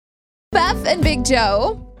Steph and Big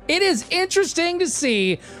Joe. It is interesting to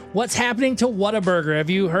see what's happening to Whataburger. Have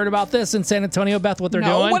you heard about this in San Antonio, Beth, what they're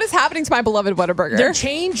doing? What is happening to my beloved Whataburger? They're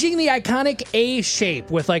changing the iconic A shape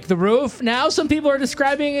with like the roof. Now some people are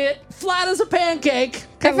describing it flat as a pancake.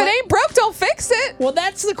 If it ain't broke, don't fix it. Well,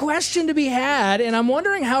 that's the question to be had, and I'm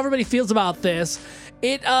wondering how everybody feels about this.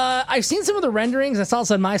 I've seen some of the renderings. I saw this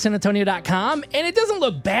on mysanantonio.com, and it doesn't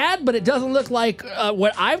look bad, but it doesn't look like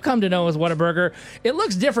what I've come to know as Whataburger. It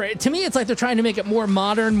looks different. To me, it's like they're trying to make it more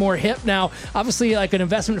modern, more hip. Now, obviously, like an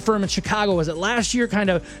investment firm in Chicago, was it last year, kind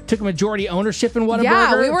of took a majority ownership in Whataburger.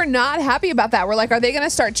 Yeah, we were not happy about that. We're like, are they going to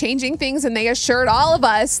start changing things? And they assured all of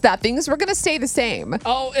us that things were going to stay the same.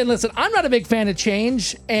 Oh, and listen, I'm not a big fan of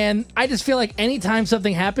change, and I just feel like anytime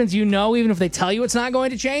something happens, even if they tell you it's not going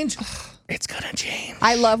to change, it's gonna change.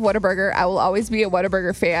 I love Whataburger. I will always be a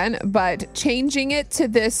Whataburger fan, but changing it to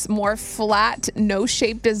this more flat,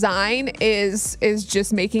 no-shape design is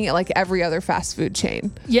just making it like every other fast food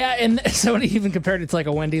chain. Yeah, and somebody even compared it to like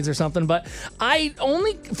a Wendy's or something, but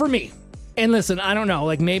for me, and listen, I don't know,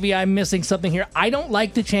 like maybe I'm missing something here. I don't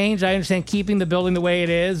like the change. I understand keeping the building the way it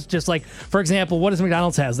is. Just like, for example, what does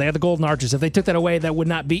McDonald's has? They have the golden arches. If they took that away, that would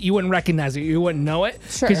not be, you wouldn't recognize it. You wouldn't know it.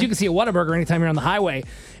 Sure. Because you can see a Whataburger anytime you're on the highway.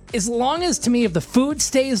 As long as, to me, if the food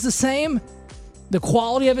stays the same, the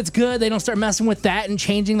quality of it's good, they don't start messing with that and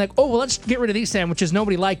changing like, oh, well, let's get rid of these sandwiches.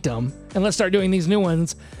 Nobody liked them. And let's start doing these new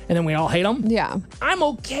ones. And then we all hate them. Yeah. I'm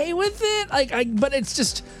okay with it. But it's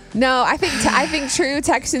just... No, I think true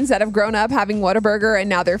Texans that have grown up having Whataburger and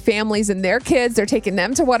now their families and their kids, they're taking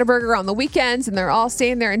them to Whataburger on the weekends and they're all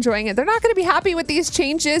staying there enjoying it. They're not going to be happy with these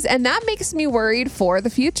changes, and that makes me worried for the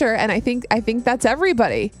future. And I think that's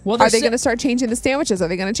everybody. Well, are they going to start changing the sandwiches? Are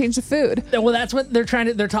they going to change the food? Well, that's what they're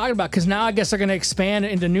talking about, because now I guess they're going to expand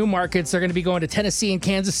into new markets. They're going to be going to Tennessee and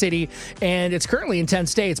Kansas City, and it's currently in 10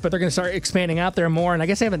 states, but they're going to start expanding out there more. And I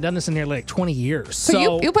guess they haven't done this in nearly like 20 years.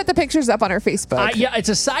 So you put the pictures up on our Facebook. Yeah, it's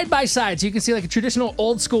a side-by-side. So you can see like a traditional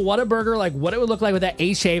old-school Whataburger, like what it would look like with that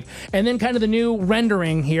A shape, and then kind of the new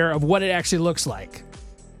rendering here of what it actually looks like.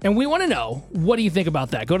 And we want to know, what do you think about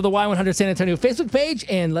that? Go to the Y100 San Antonio Facebook page,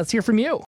 and let's hear from you.